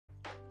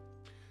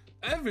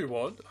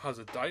Everyone has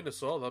a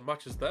dinosaur that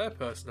matches their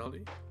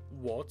personality.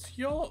 What's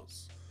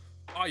yours?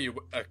 Are you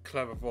a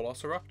clever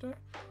velociraptor?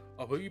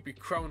 Or will you be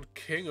crowned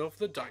king of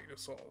the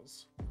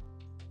dinosaurs?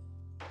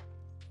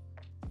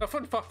 A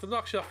fun fact, I'm not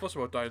actually that fussed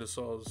about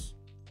dinosaurs.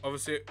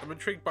 Obviously, I'm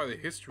intrigued by the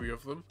history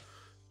of them,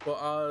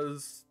 but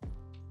as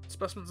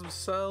specimens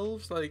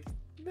themselves, like,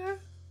 nah, yeah.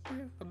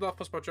 I'm not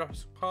fussed about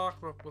Jurassic Park,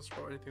 I'm not fussed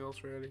about anything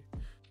else really.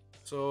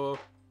 So,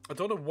 I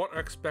don't know what to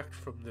expect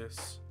from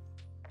this.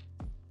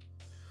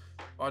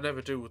 I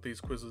never do with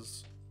these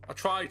quizzes. I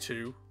try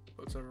to,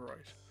 but it's never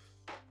right.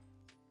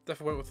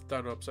 Definitely went with the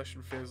Dino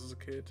Obsession phase as a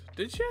kid.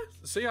 Did you?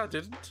 See, I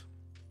didn't.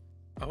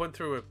 I went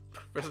through a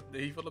Resident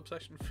Evil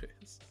obsession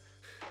phase.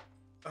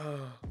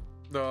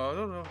 No, I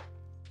don't know.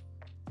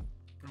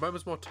 Mine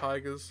was more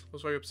tigers. I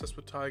was very obsessed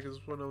with tigers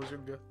when I was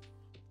younger.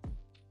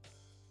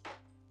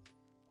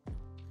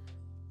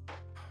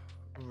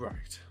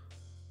 Right.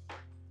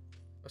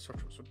 Let's talk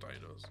about some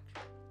dinos.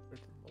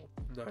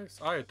 Nice.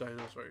 I had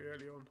dinos very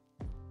early on.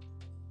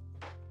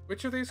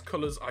 Which of these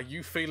colours are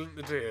you feeling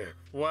today?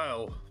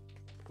 Well.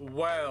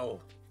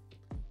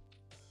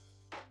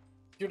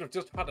 You'd have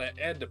just had to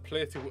end the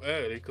playthrough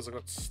early because I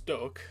got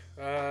stuck.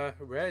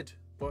 Red.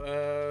 But,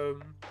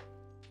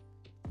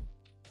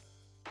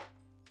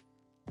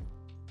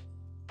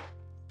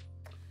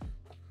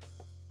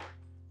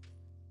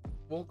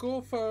 we'll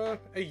go for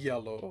a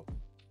yellow.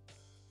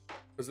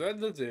 Because at the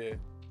end of the day...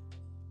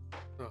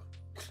 Oh.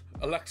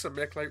 Alexa,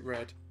 make light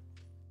red.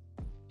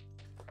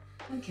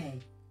 Okay.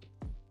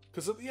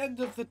 Because at the end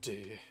of the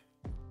day...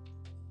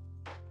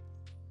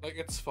 Like,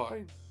 it's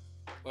fine.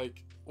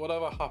 Like,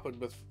 whatever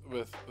happened with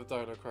the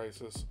Dino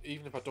Crisis,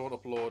 even if I don't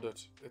upload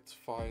it, it's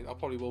fine. I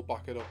probably will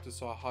back it up just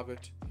so I have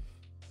it.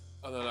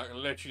 And then I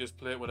can literally just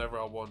play it whenever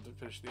I want and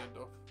finish the end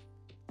off.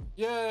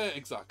 Yeah,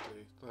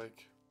 exactly.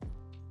 Like...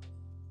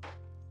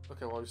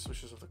 Okay, well, I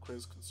switches of the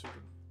quiz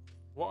considering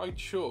what I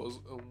chose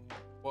and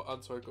what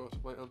answer I got.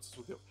 My answers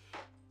were the...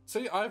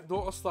 See, I've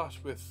noticed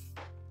that with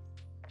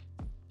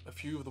a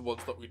few of the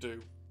ones that we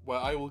do, where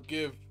I will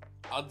give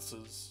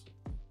answers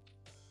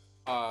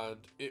and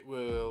it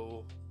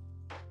will,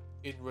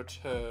 in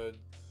return,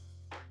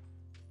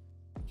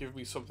 give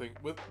me something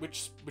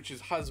which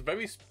has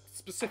very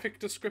specific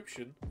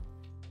description,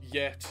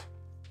 yet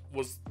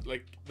was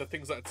like the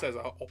things that it says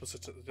are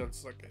opposite to the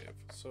answers I gave.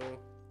 So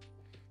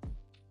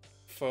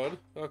fun,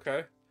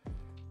 okay.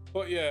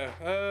 But yeah,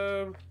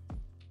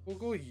 we'll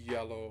go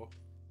yellow.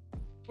 I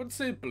wouldn't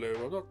say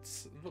blue. I'm not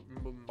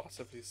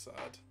massively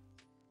sad.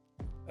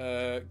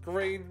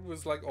 Green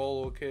was like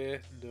all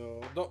okay.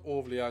 No, not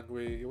overly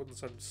angry. It wouldn't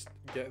say I'm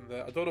getting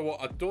there. I don't know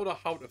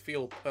how to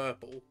feel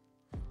purple.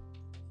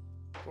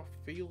 Do I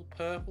feel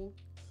purple?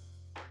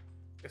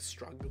 Get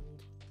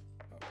strangled.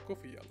 Go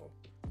for yellow.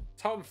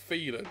 It's how I'm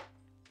feeling.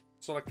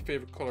 It's not like a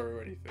favourite colour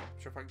or anything,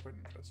 which I find quite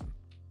interesting.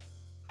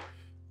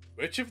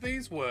 Which of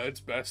these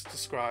words best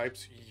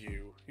describes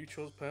you? You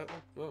chose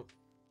purple? Oh.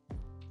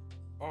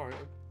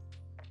 Alright.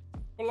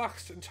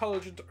 Relaxed,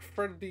 intelligent,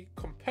 friendly,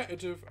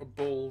 competitive,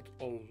 bold,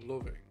 or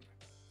loving?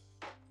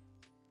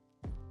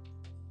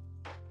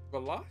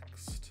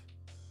 Relaxed?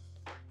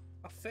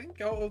 I think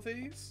out of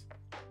these.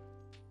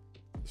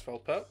 This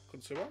felt purple,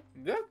 consumer.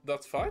 Yeah,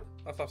 that's fine.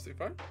 That's absolutely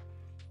fine.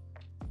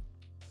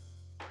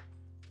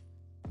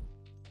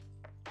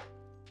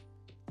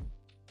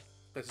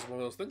 This is one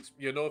of those things.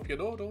 You know if you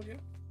know, don't you?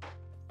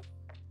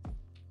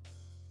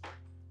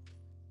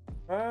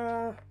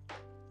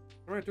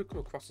 I do come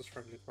across as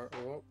friendly quite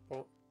a lot,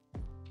 but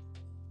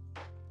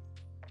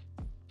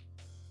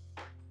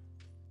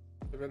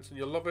Vincent,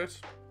 you'll love it.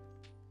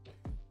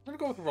 I'm gonna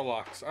go with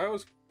relax. I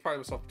always find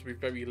myself to be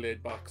very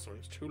laid back, so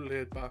it's too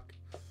laid back.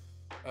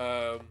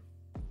 So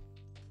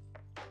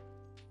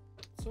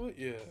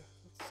yeah,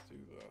 let's do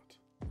that.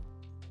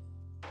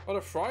 On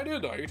a Friday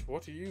night,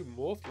 what are you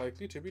most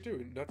likely to be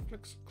doing?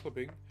 Netflix,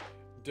 clubbing,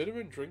 dinner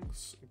and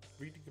drinks,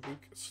 reading a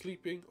book,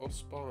 sleeping, or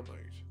spa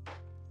night?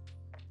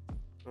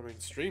 I mean,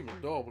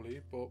 streaming normally,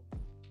 but...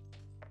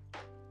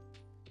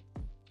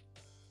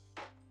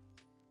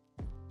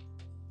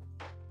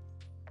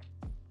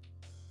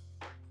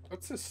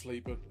 I'd say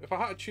sleeping. If I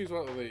had to choose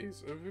one of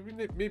these, it would be,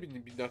 maybe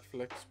it'd be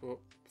Netflix, but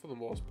for the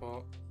most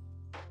part.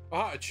 If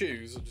I had to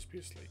choose, I'd just be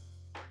asleep.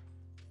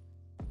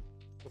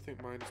 I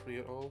think mine is me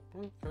at all.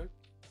 Okay.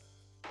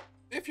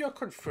 If you're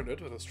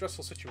confronted with a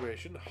stressful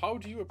situation, how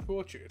do you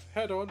approach it?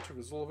 Head on to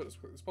resolve it as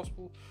quickly as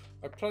possible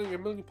by planning a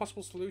million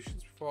possible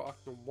solutions before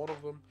acting on one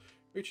of them.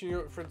 Reaching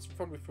out to friends and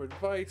family for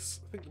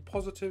advice, thinking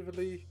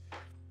positively,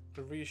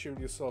 and reassuring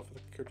yourself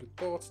with encouraging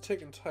thoughts,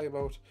 taking time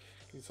out,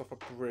 giving yourself a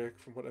break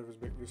from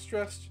whatever's making you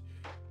stressed.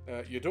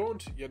 You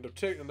don't, you end up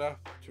taking a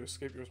nap to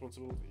escape your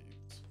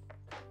responsibilities.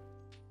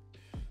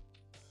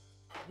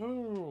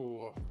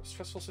 Oh, a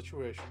stressful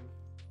situation.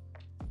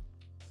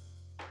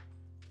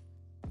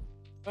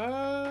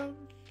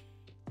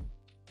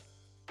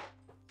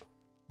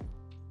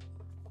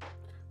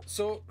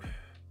 So,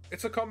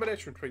 it's a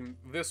combination between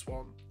this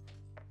one,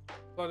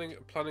 planning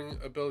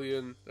a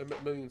million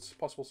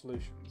possible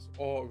solutions,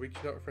 or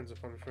reaching out to friends and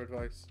family for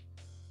advice.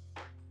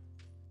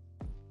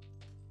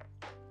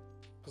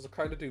 because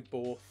I kind of do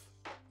both.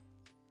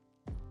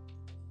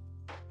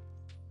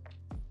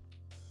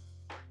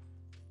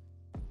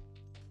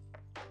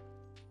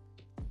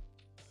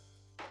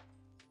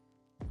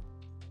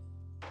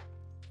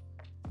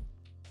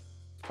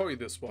 Probably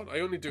this one. I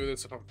only do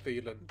this if I'm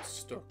feeling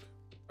stuck.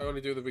 I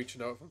only do the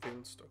reaching out if I'm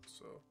feeling stuck,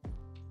 so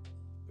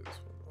do this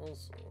one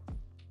also.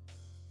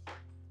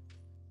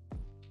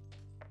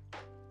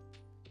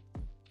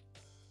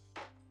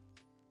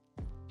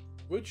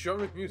 Which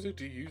genre of music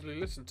do you usually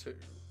listen to?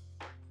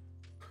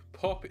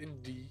 Pop,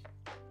 indie,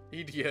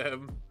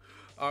 EDM,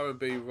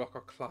 R&B, rock,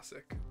 or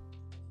classic?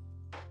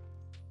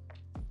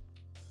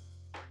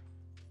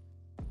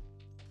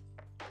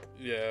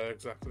 Yeah,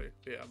 exactly.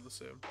 Yeah, I'm the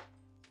same.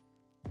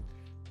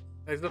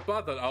 It's not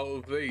bad that out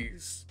of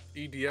these,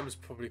 EDM is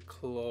probably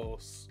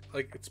close.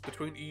 Like, it's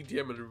between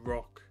EDM and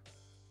rock.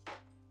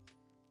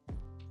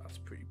 That's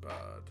pretty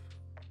bad.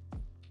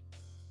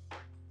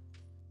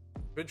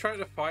 Been trying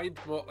to find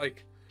more,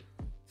 like,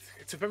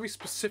 it's a very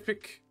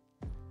specific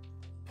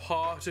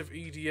part of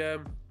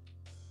EDM.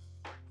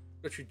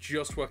 Literally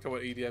just worked out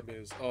what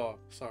EDM is. Oh,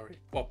 sorry.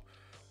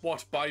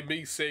 What? By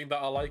me saying that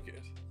I like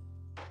it?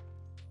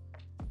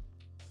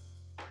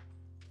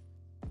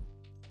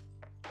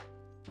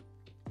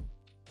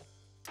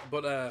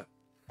 But,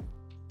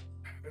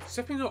 it's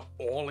definitely not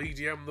all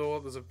EDM though.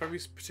 There's a very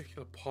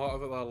particular part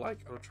of it that I like,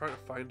 and I'm trying to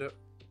find it.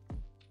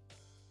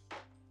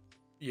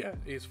 Yeah,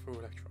 it is for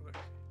electronic.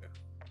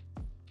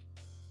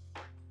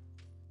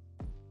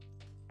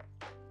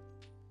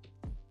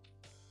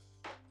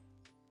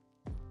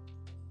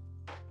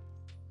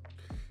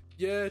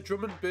 Yeah,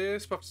 drum and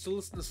bass, but I'm still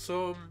listening to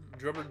some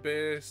drum and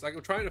bass. Like,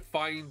 I'm trying to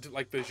find,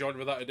 like, the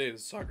genre that it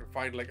is, so I can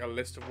find, like, a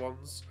list of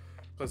ones.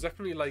 Because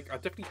definitely, like, I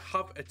definitely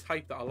have a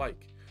type that I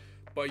like.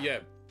 But yeah,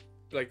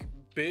 like,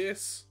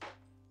 bass,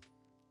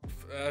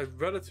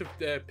 relative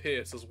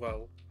pace as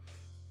well.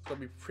 It's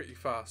gonna be pretty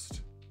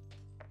fast.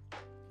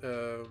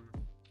 But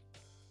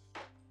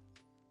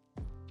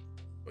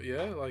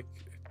yeah, like,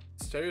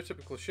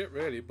 stereotypical shit,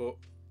 really, but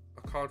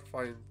I can't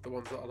find the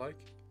ones that I like.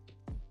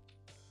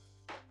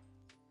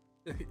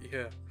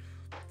 Yeah,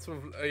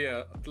 some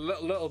yeah,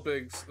 Little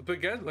Big's, but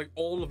again, like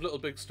all of Little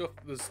Big stuff,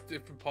 there's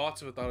different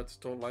parts of it that I just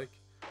don't like.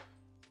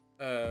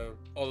 Or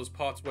there's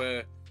parts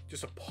where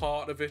just a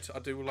part of it I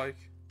do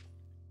like.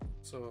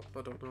 So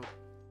I don't know.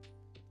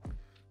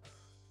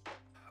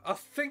 I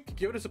think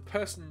give it as a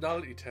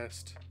personality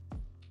test.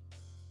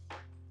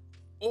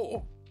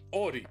 Or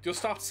Audie, just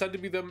start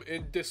sending me them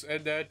in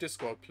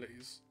Discord,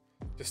 please.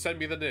 Just send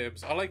me the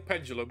names. I like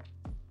Pendulum.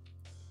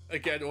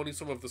 Again, only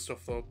some of the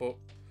stuff though, but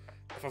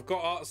if I've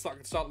got artists that I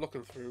can start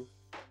looking through.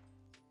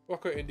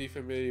 Rock or indie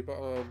for me, but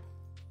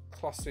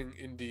classing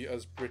indie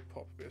as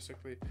Britpop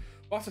basically.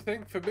 Well, that's the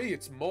thing, for me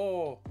it's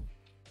more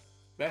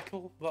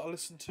metal that I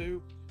listen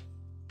to.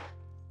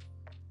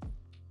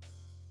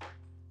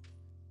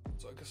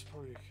 So I guess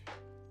probably...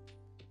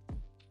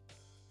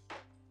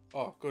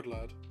 Oh, good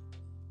lad.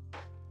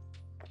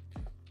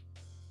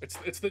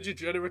 It's the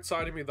degenerate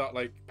side of me that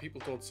like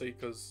people don't see,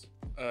 because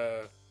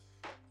I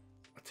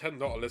tend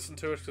not to listen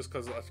to it just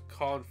because I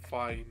can't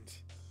find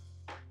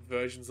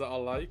versions that I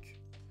like.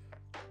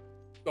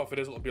 Or if it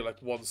is, it'll be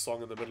like one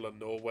song in the middle of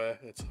nowhere.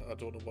 I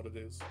don't know what it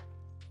is.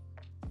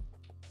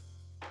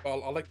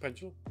 Well, I like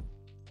Pendulum.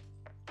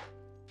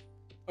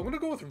 I'm gonna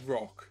go with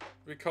rock,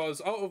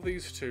 because out of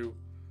these two,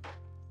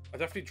 I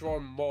definitely draw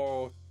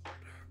more.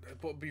 It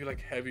would be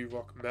like heavy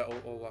rock, metal,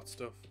 all that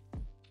stuff.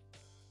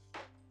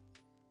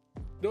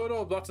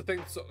 No, that's the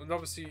thing. So, and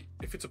obviously,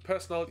 if it's a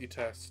personality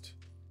test,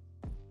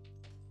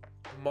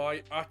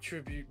 my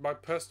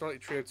personality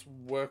traits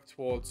work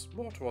more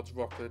towards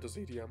rock than it does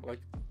EDM.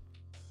 Like,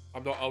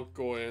 I'm not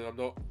outgoing, I'm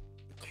not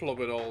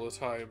clubbing all the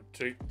time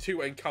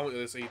to encounter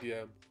this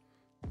EDM.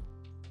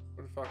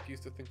 But in fact, I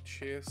used to think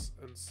Chase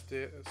and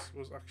Status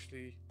was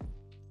actually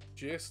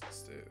Jason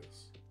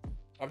Status.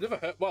 I've never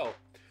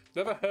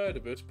heard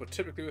of it, but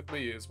typically with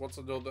me is once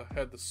I know that I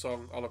heard the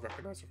song, I'll have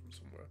recognised it from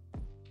somewhere.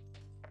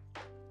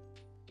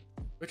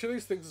 Which of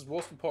these things is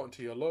most important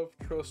to you? Love,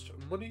 trust,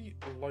 money,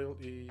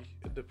 loyalty,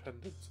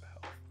 independence,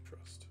 health,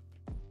 trust.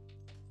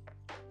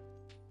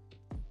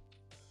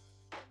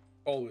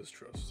 Always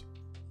trust.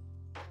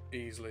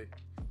 Easily.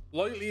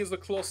 Loyalty is a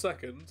close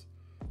second,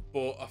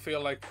 but I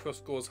feel like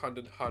trust goes hand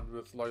in hand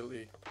with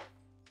loyalty,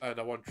 and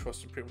I want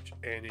trust in pretty much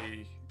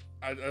any...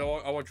 I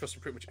want trust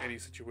in pretty much any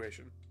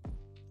situation.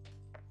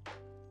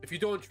 If you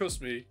don't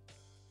trust me,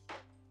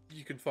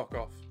 you can fuck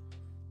off.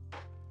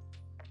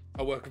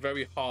 I work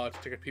very hard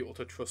to get people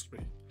to trust me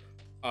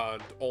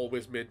and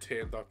always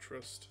maintain that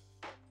trust.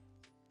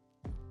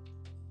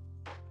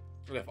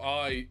 And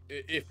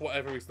if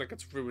whatever reason that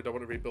gets ruined, I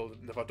want to rebuild it.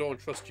 And if I don't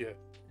trust you,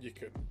 you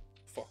can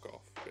fuck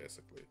off,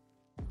 basically.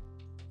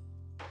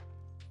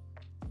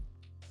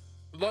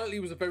 Loyalty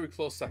was a very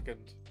close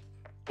second,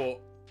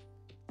 but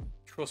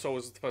trust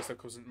always is the first thing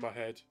that comes into my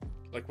head,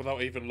 like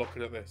without even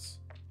looking at this.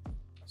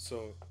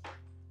 So,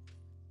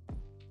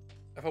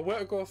 if I were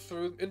to go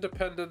through,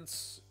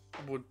 independence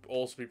would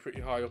also be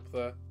pretty high up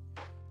there.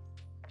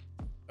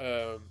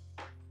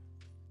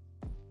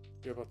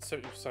 You're about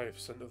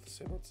 75% of the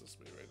same answers as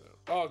me right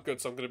now. Oh, good.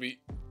 So I'm going to be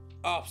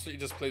absolutely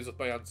displeased with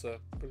my answer.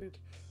 Brilliant.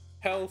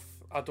 Health.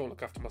 I don't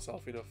look after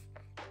myself enough.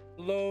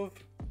 Love.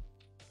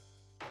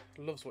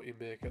 Love's what you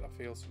make it, I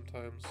feel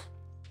sometimes.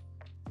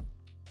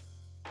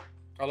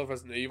 I love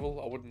Resident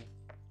Evil. I wouldn't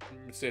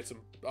say it's...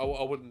 I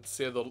wouldn't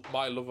say that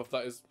my love of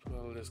that is...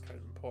 Well, it is kind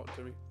of important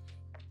to me.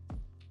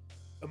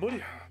 And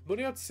money.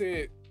 Money, I'd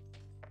say,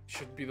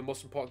 shouldn't be the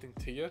most important thing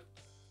to you.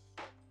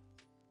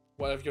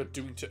 Whatever you're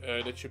doing to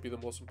earn it should be the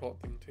most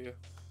important thing to you.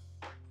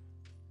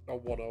 Or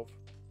one of.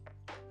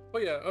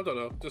 But yeah, I don't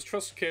know. Just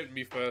trust came to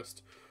me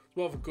first. It's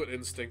more of a gut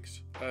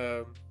instinct.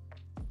 But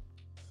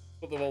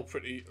they're all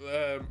pretty...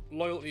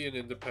 loyalty and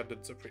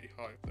independence are pretty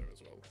high up there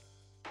as well.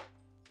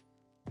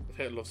 I'd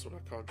hate love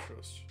someone I can't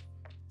trust.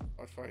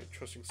 I find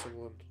trusting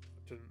someone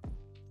I didn't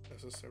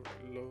necessarily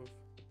love.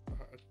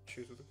 I'd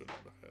choose with a gun in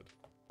my head.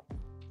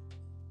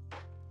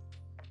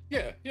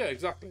 Yeah,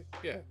 exactly.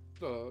 Yeah,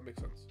 no, that makes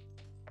sense.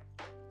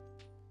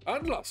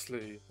 And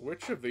lastly,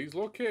 which of these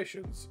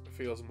locations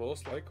feels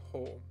most like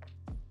home?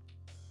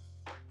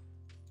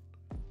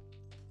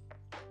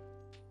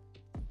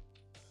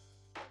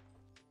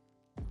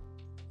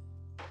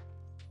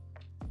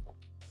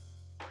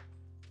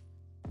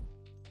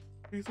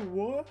 Is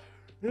what?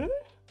 Huh?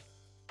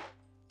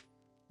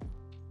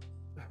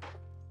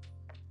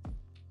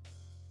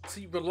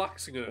 See,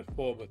 relaxing and at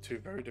home are two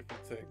very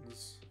different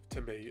things,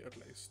 to me at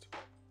least.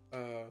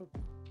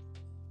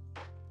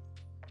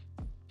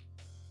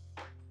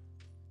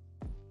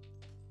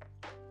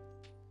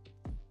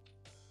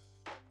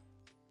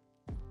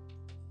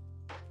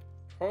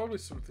 Probably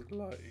something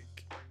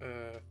like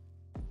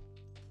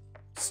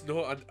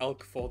snow and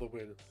elk for the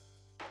win.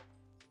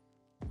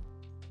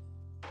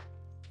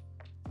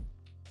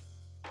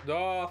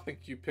 No, I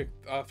think you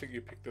picked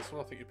this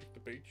one. I think you picked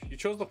the beach. You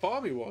chose the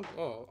farmy one.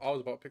 Oh, I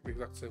was about to pick the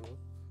exact same one.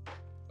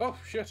 Oh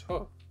shit,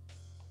 huh.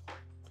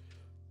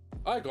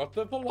 I got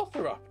the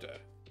Velociraptor.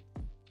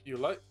 You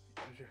like...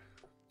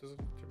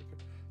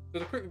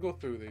 Did I quickly go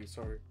through these?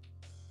 Sorry.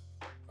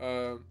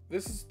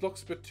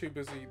 Looks a bit too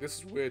busy. This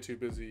is way too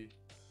busy.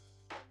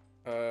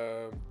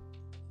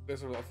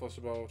 This I'm not fussed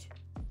about.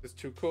 It's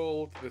too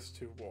cold. This is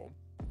too warm.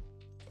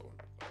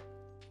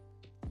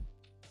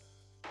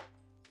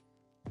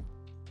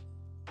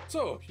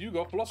 So, you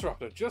got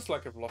Velociraptor. Just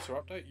like a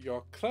Velociraptor,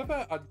 you're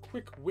clever and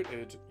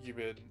quick-witted. You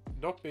may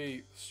not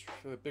be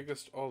the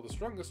biggest or the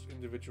strongest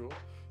individual,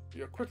 but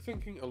your quick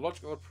thinking and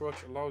logical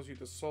approach allows you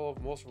to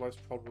solve most of life's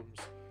problems.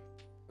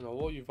 And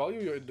although you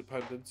value your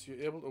independence,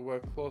 you're able to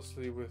work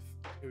closely with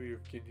who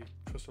you've gained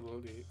trust and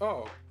loyalty.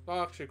 Oh, I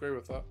actually agree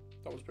with that.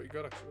 That was pretty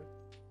good, actually.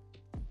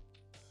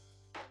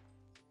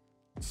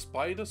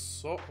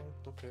 Spinosaur.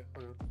 Oh, okay,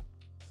 hang on.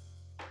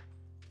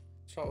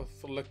 Start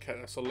with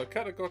Laketa. So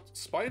Laketa got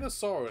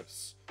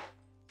Spinosaurus.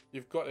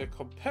 You've got a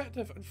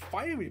competitive and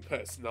fiery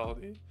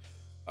personality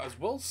that is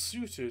well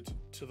suited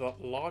to the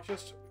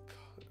largest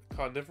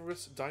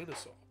carnivorous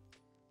dinosaur.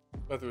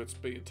 Whether it's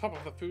being top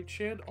of the food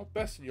chain or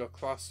best in your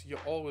class, you're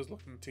always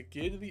looking to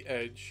gain the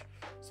edge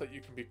so that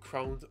you can be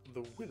crowned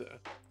the winner.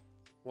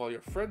 While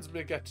your friends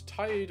may get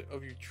tired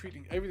of you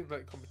treating everything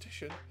like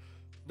competition,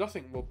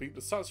 nothing will beat the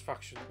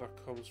satisfaction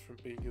that comes from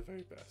being your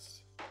very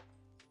best.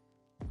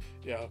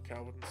 Yeah, okay,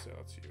 I wouldn't say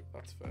that's you.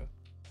 That's fair.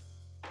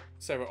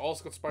 Sarah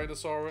also got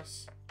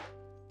Spinosaurus.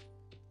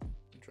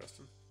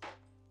 Interesting.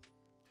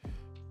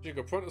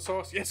 Jingo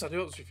Brontosaurus. Yes, I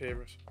know it's your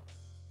favourite.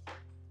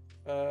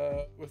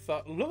 With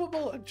that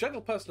lovable and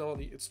gentle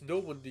personality, it's no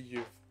wonder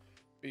you've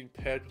been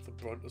paired with the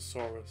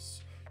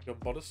Brontosaurus. You're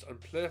modest and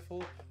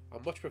playful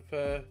and much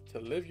prefer to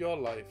live your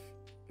life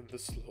in the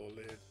slow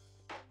lane.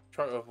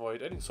 Try to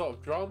avoid any sort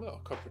of drama or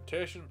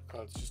confrontation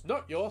because it's just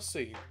not your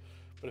scene.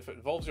 But if it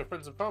involves your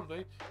friends and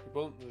family, you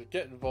won't really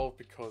get involved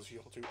because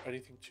you'll do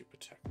anything to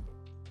protect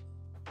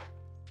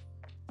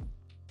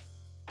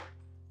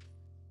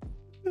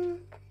them.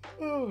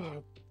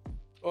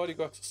 Already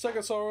got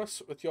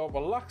Stegosaurus. With your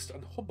relaxed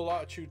and humble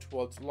attitude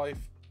towards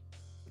life,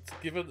 it's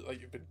given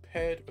that you've been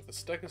paired with a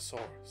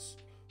Stegosaurus.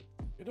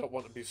 You don't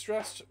want to be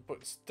stressed, but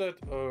instead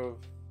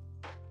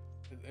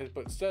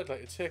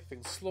like to take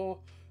things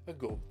slow and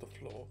go with the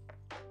flow.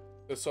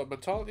 With this sort of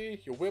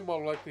mentality, you're way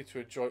more likely to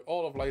enjoy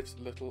all of life's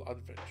little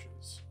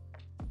adventures.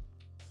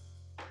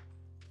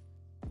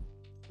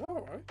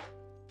 Alright.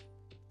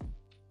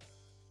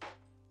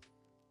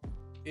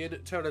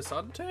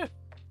 Interessante.